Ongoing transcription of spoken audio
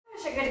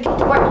You're gonna get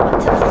to work on the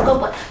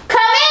telescope, but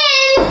come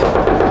in!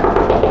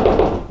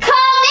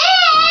 Come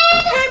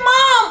in! Hey,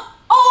 Mom!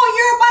 Oh,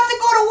 you're about to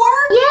go to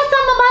work? Yes,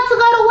 I'm about to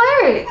go to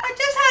work. I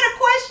just had a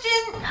question.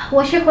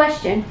 What's your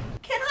question?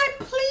 Can I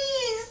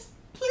please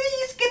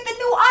get the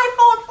new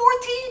iPhone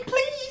 14,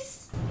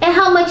 please? And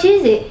how much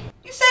is it?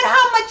 You said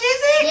how much is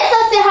it? Yes,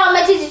 I said how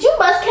much is it. You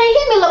must can't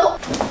hear me,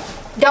 look.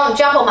 Don't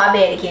jump on my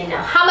bed again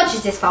now. How much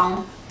is this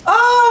phone?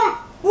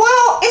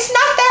 Well, it's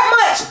not that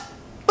much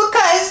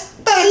because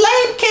the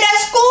lame kid at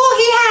school,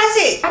 he has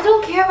it. I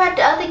don't care about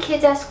the other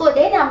kids at school.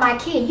 They're not my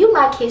kid. You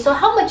my kid. So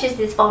how much is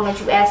this phone that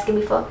you asking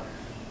me for?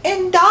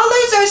 In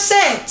dollars or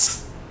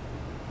cents?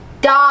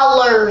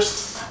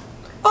 Dollars.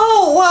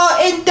 Oh, well,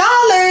 in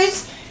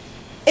dollars,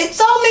 it's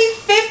only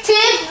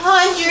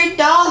 $1,500.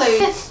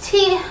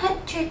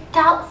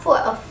 $1,500 for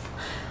a...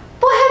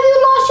 Boy, have you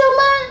lost your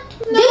mind?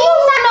 No. Do you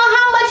not know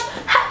how much...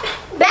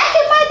 Back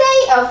in my day,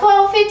 a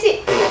phone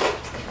 15...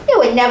 It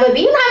would never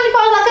be. You know how many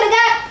phones I could have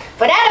got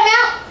for that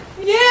amount?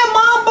 Yeah,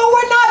 Mom, but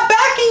we're not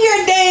back in your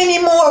day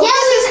anymore. Yes.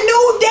 This is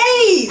new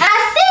days. I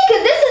see,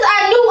 because this is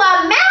our new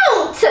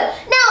amount.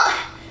 Now,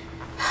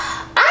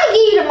 I'll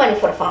give you the money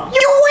for the phone.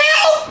 You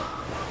will?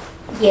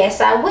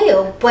 Yes, I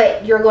will,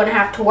 but you're going to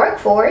have to work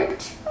for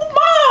it.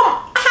 Mom,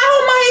 how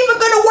am I even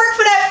going to work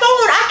for that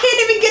phone? I can't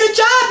even get a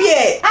job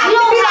yet. I don't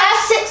have to be have-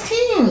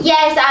 like 16.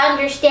 Yes, I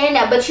understand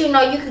that, but you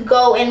know, you could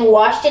go and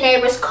wash the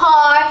neighbor's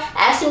car,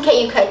 ask them, can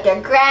you cut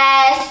their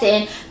grass,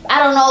 and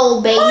I don't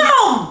know, baby.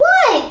 Mom!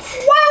 What?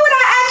 Why would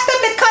I ask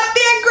them to cut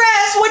their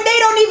grass when they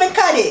don't even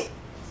cut it?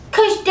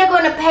 Because they're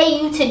going to pay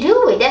you to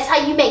do it. That's how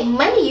you make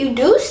money. You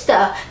do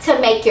stuff to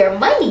make your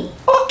money.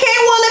 Okay,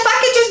 well, if I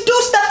could just do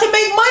stuff to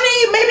make money,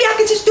 maybe I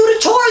could just do the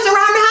chores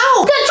around the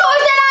house. The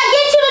chores that I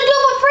get you to do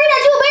for free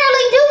that you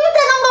barely do, you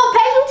think I'm going to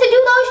pay you to do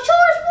those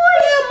chores, boy?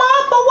 Yeah,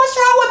 Mom, but what's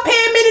wrong with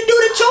paying me to do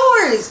the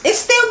chores?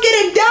 It's still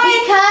getting done,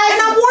 Because- and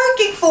I'm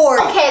working for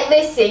it. Okay,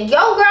 listen,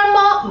 your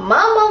grandma, my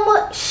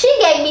mama, she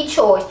gave me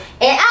chores,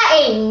 and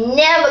I ain't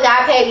never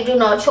got paid to do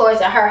no chores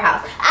at her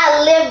house.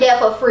 I lived there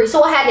for free,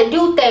 so I had to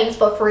do things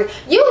for free.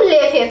 You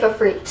live here for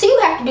free, so you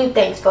have to do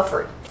things for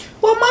free.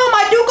 Well, Mom,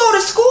 I do go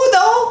to school,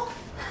 though.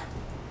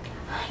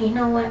 You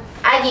know what?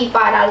 I give you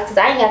 $5 because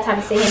I ain't got time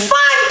to sit here. $5,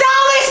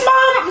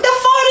 Mom? The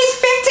phone is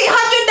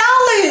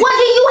 $1,500. What,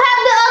 do you have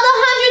the other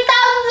hundred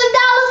thousands of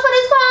dollars for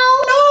this phone?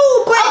 No,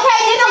 but Okay,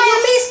 can then I you-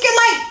 at least get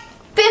like,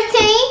 15?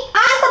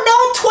 I don't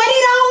know,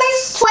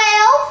 $20?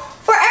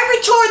 12? For every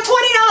chore,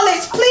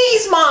 $20.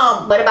 Please,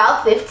 Mom. What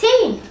about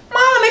 15?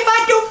 Mom, if I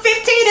do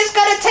 15, it's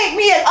gonna take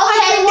me 100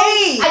 Okay, well,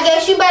 days. I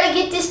guess you better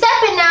get this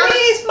stepping now.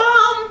 Please,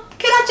 Mom.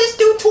 Can I just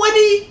do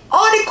 20?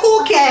 All the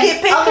cool kids get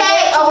paid.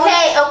 Okay.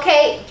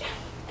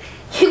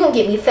 You gonna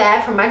get me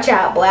fired from my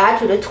job, boy. I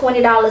do the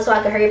 $20 so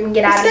I can hurry up and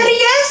get out of Is that a here.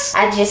 yes?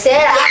 I just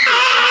said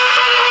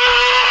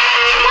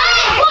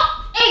What?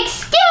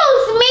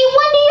 Excuse me,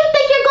 when do you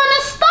think you're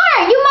gonna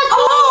start? You must be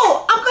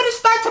I'm gonna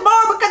start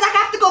tomorrow because I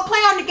have to go play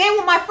on the game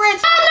with my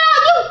friends.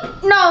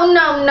 No.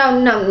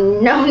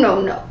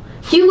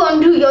 You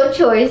gonna do your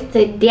chores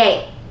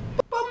today.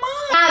 But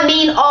Mom, I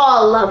mean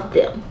all of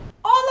them.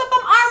 all of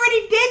them, I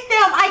already did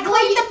them. I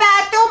cleaned the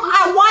bathroom,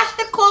 I washed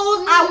the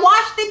clothes, I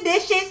washed the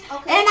dishes,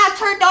 and I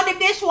turned on the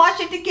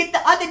dishwasher to get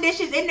the other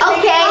dishes in the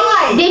Okay,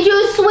 line. did you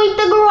sweep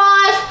the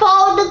garage,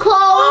 fold the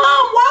clothes?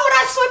 Mom, why would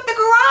I sweep the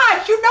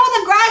garage? You know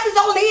the grass is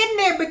only in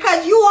there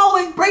because you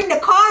always bring the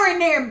car in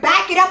there and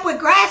back it up with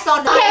grass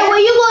on the Okay, well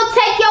you gonna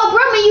take your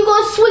broom and you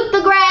gonna sweep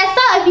the grass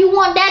up if you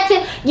want that to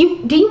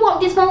do you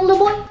want this phone,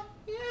 little boy?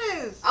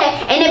 Yes. Okay,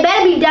 and it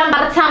better be done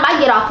by the time I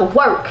get off of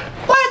work.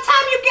 By the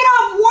time you get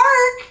off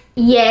work,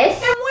 Yes.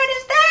 and when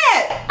is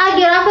that? I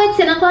get off at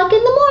 10 o'clock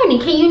in the morning.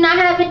 Can you not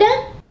have it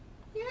done?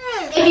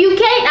 Yes. If you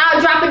can't, I'll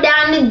drop it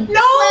down to...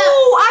 No,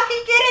 I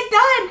can get it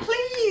done,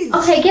 please.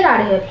 Okay, get out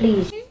of here,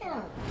 please.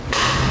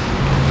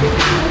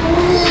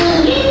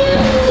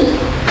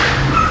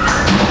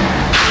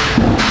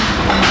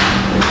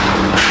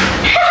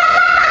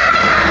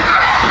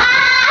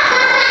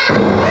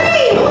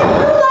 Hey, what are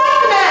you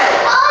laughing at?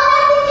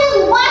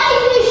 Just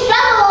watching you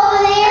struggle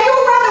over there.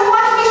 You'd rather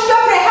watch me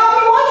struggle to help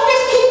me. Why don't you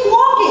just keep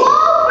walking?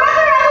 Oh,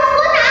 brother, I was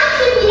going to ask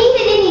you if you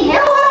needed any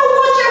No, help. I don't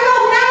want your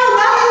help now.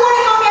 Now you want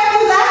to help me after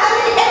you laugh at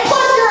me. And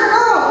plus, you're a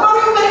girl. How are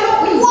you going to help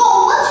me?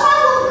 Whoa, what's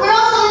wrong with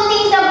girls doing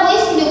things that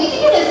boys can do? We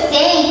can do the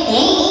same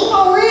thing.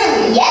 Oh,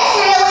 really? Yes,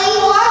 really.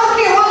 Well, I don't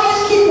care. Why don't you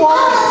just keep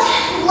walking?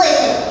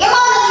 Listen, your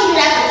mom lets you do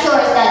that for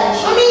chores, doesn't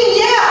she? I mean,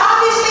 yeah,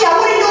 obviously, I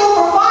wouldn't do it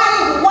for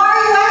fun. Why are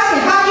you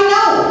asking? How'd you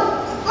know?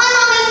 My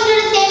mom used to do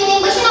the same thing,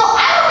 but you know,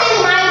 I don't really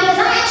mind because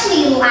I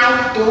actually like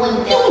doing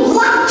them. You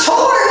like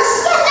chores?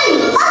 Yes, I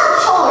love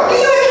chores. Do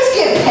you at least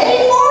get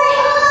paid for it?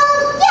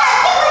 Yeah, I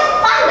get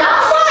like $5.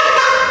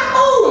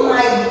 Oh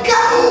my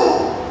God!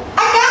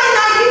 I got an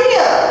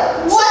idea.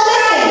 What So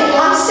listen,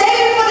 idea? I'm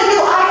saving for the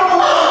new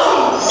iPhone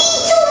 14. Me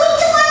too, I'm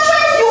trying to.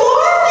 You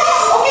are?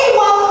 Okay,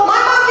 well, my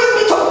mom gives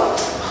me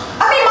 $15.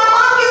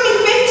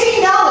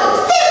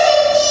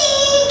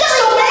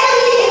 So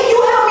maybe if you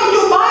help me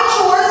do my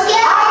chores,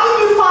 Yeah. I'll give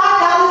you $5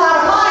 out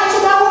of mine. So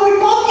that way we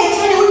both get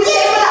 10 and we can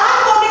save for the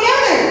iPhone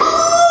together. Oh,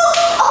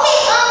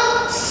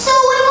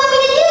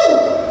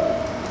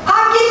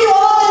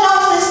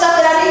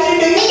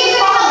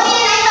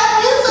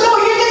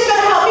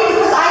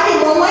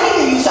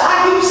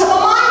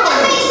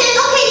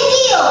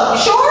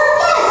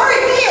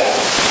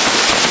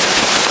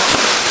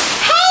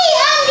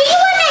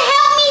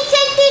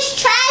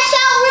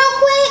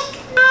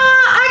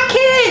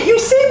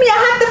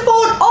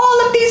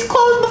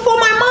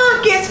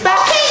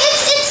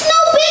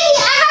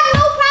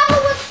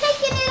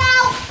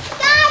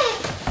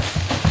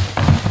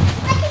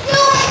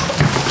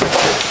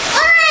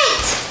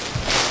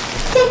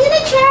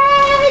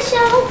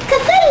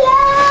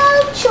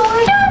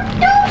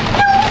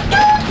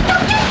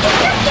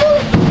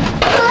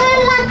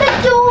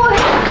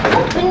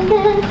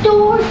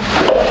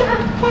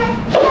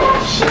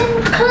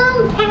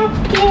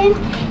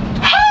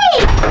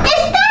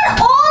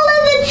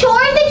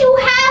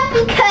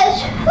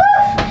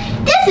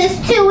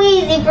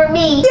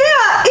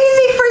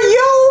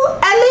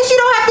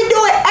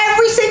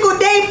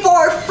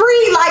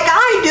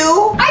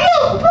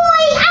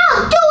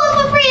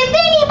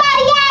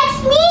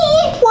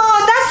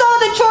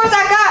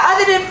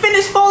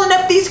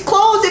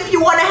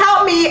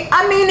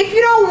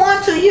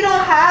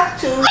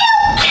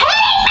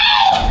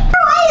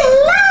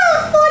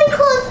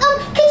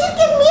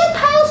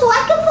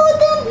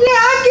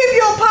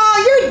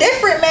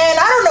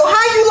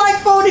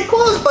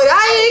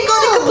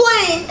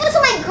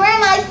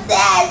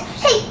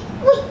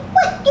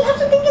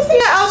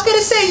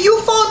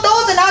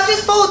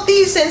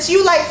 since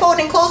you like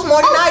folding clothes more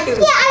than I do.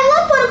 Yeah, I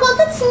love folding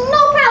clothes. That's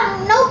no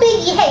problem. No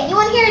biggie. Hey, you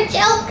want to hear a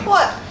joke?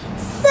 What?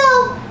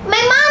 So, my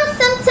mom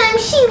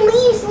sometimes she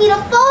leaves me to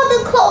fold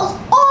the clothes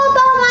all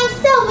by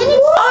myself. And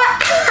it's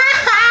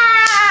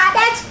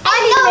That's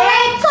funny, man.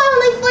 man.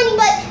 Totally funny,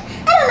 but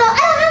I don't know.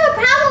 I don't have a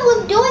problem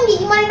with doing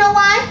it. You want to know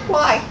why?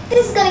 Why?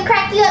 This is going to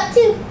crack you up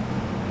too.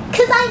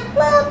 Because I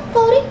love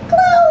folding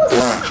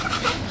clothes.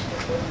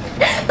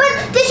 But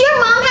does your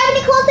mom have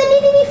any clothes that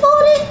need to be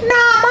folded?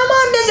 Nah, my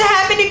mom doesn't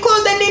have any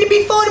clothes that need to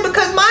be folded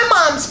because my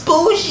mom's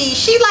bougie.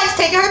 She likes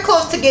taking her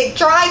clothes to get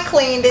dry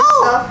cleaned and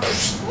stuff.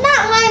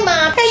 Not my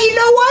mom. Hey, you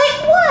know what?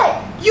 What?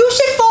 You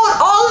should fold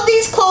all of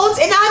these clothes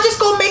and I'll just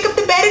go make up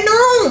the bed in the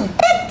room.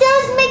 That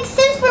does make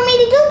sense for me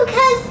to do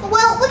because,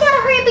 well, we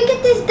gotta hurry up and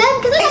get this done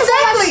because I gotta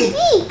Exactly. go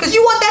watch TV. Because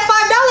you want that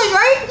 $5,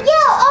 right?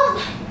 Yeah,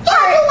 I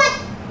do want.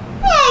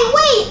 Hey,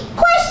 wait.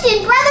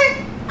 Question,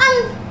 brother.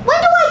 When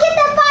do I get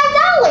that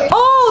 $5?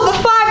 Oh, the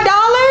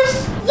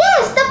 $5?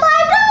 Yes, the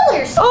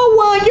 $5. Oh,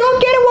 well, you'll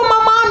get it when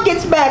my mom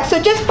gets back.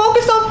 So just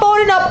focus on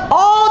folding up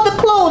all the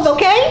clothes,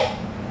 okay?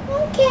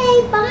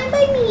 Okay, fine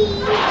by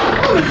me.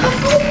 Oh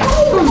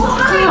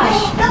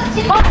gosh.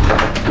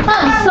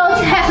 I'm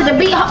so happy to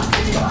be home.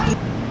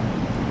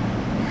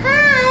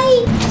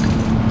 Hi.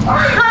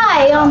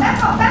 Hi.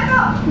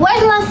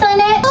 Where's my son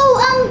at? Oh,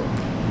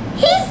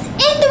 he's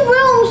in the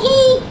room.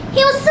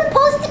 He was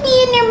supposed to be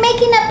in there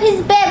making up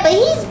his bed, but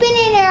he's been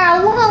in there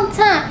a long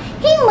time.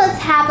 He must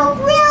have a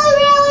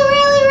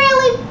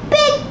really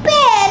big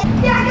bed.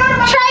 Yeah, I got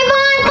him.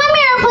 Trayvon, come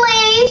here,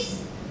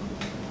 please.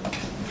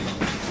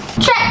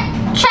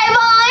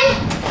 Trayvon,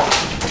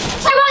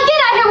 get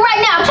out here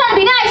right now. I'm trying to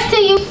be nice to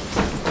you.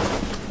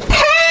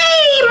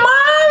 Hey,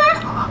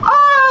 Mom!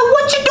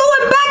 What you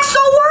doing back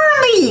so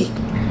early?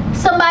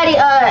 Somebody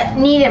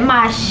needed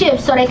my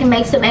shift so they can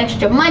make some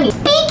extra money.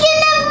 Speaking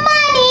of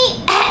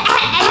money,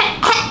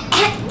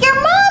 your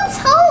mom's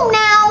home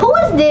now. Who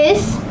is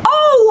this?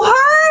 Oh,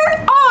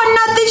 her? Oh,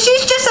 nothing.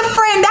 She's just a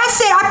friend.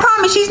 That's it. I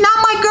promise. She's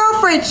not my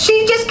girlfriend.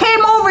 She just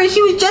came over and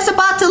she was just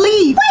about to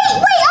leave.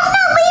 Wait, I'm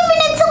not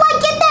leaving until I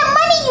get that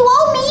money you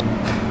owe me.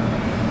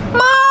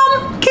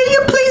 Mom, can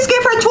you please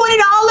give her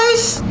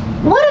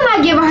 $20? What am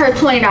I giving her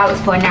 $20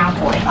 for now,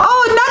 boy?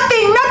 Oh,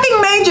 nothing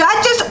major.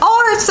 I just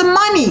owe her some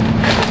money.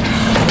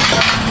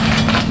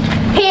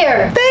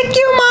 Here. Thank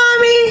you,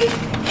 Mommy.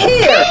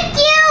 Here. Thank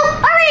you.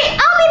 All right,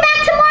 I'll be back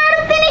tomorrow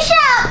to finish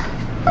up.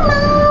 Come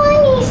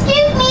on,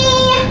 excuse me.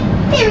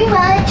 Very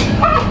much.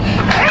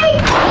 All right,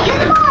 see you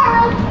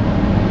tomorrow.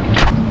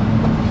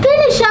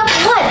 Finish up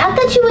what? I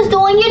thought you was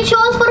doing your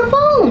chores for the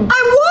phone.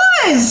 I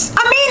was.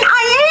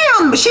 I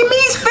am. She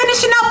means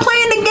finishing up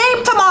playing the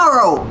game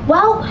tomorrow.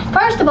 Well,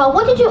 first of all,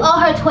 what did you owe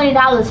her $20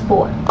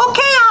 for?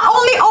 Okay, I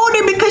only owed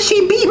her because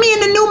she beat me in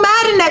the new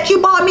Madden that you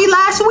bought me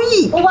last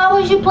week. Well, why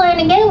was you playing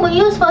the game when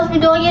you were supposed to be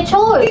doing your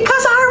chores?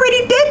 Because I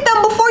already did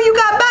them before you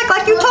got back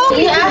like you told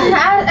me.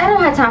 I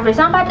don't have time for this.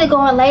 I'm about to go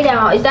and lay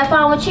down. Is that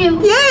fine with you?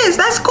 Yes,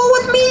 that's cool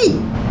with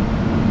me.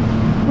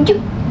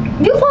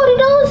 You folded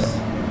those?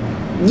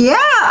 Yeah,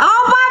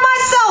 all by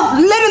myself.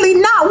 Literally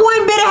not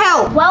one bit of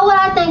help. Why would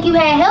I think you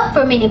had help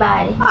from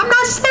anybody? I'm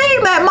not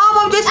saying that, Mom.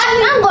 I'm just...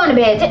 I'm going to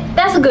bed.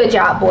 That's a good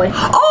job, boy.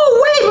 Oh,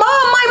 wait,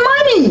 Mom, my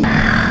money.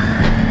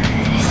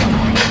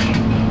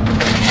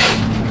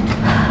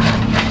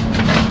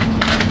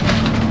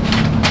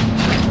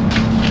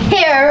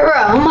 Here,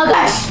 oh my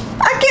gosh.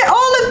 I get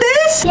all of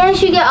this?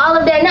 Yes, you get all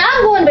of that. Now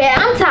I'm going to bed.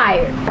 I'm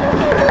tired.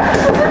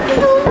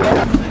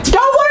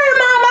 Don't worry,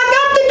 Mom. I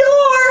got the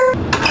door.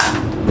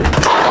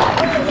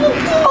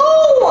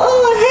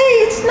 Oh,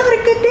 hey, it's not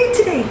a good day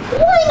today.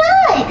 Why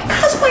not?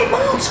 Because my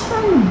mom's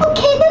home.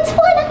 Okay, that's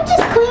fine. I can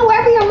just clean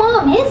wherever your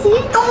mom is. No,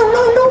 you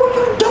don't.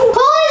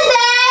 Who is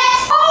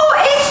that? Oh,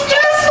 it's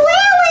just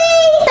Lily.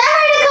 Tell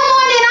her to come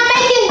on in. I'm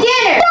making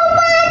dinner. Don't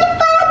mind if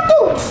I do.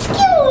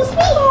 Excuse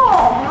me.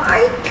 Oh,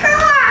 my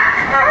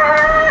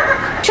God.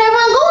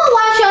 Trayvon, go and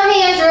wash your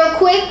hands real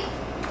quick.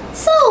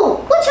 So,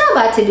 what y'all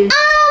about to do?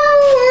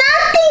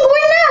 Nothing.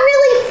 We're not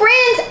really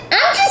friends.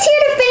 I'm just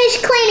here to finish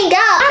cleaning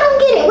up. I don't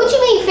get it. What you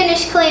mean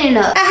finish cleaning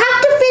up? I have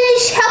to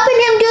finish helping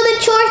him do the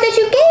chores that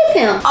you gave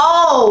him.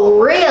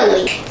 Oh,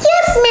 really?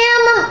 Yes,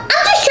 ma'am.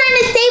 I'm just trying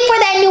to save for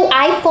that new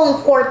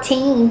iPhone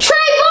 14.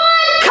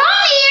 Trayvon,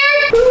 come here.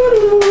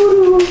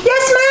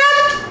 Yes, ma'am.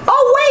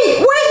 Oh,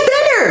 wait, where's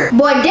dinner?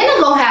 Boy, dinner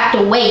gonna have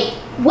to wait.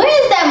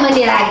 Where's that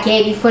money that I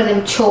gave you for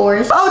them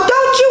chores? Oh,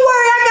 don't you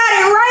worry. I got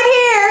it right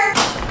here.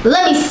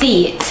 Let me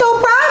see it. No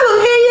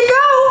problem. Here you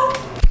go.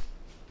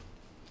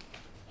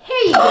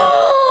 Here you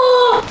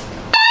go.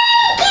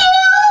 Thank you.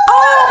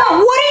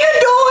 What are you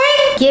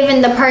doing?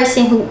 Giving the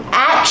person who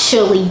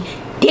actually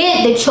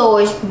did the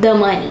chores the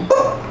money.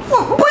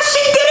 But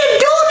she didn't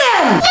do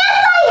them. Yes,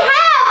 I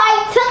have. I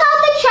took out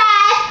the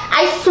trash.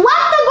 I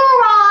swept the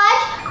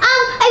garage.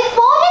 I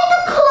folded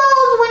the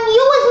clothes when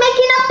you was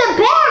making up the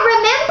bed,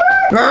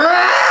 remember?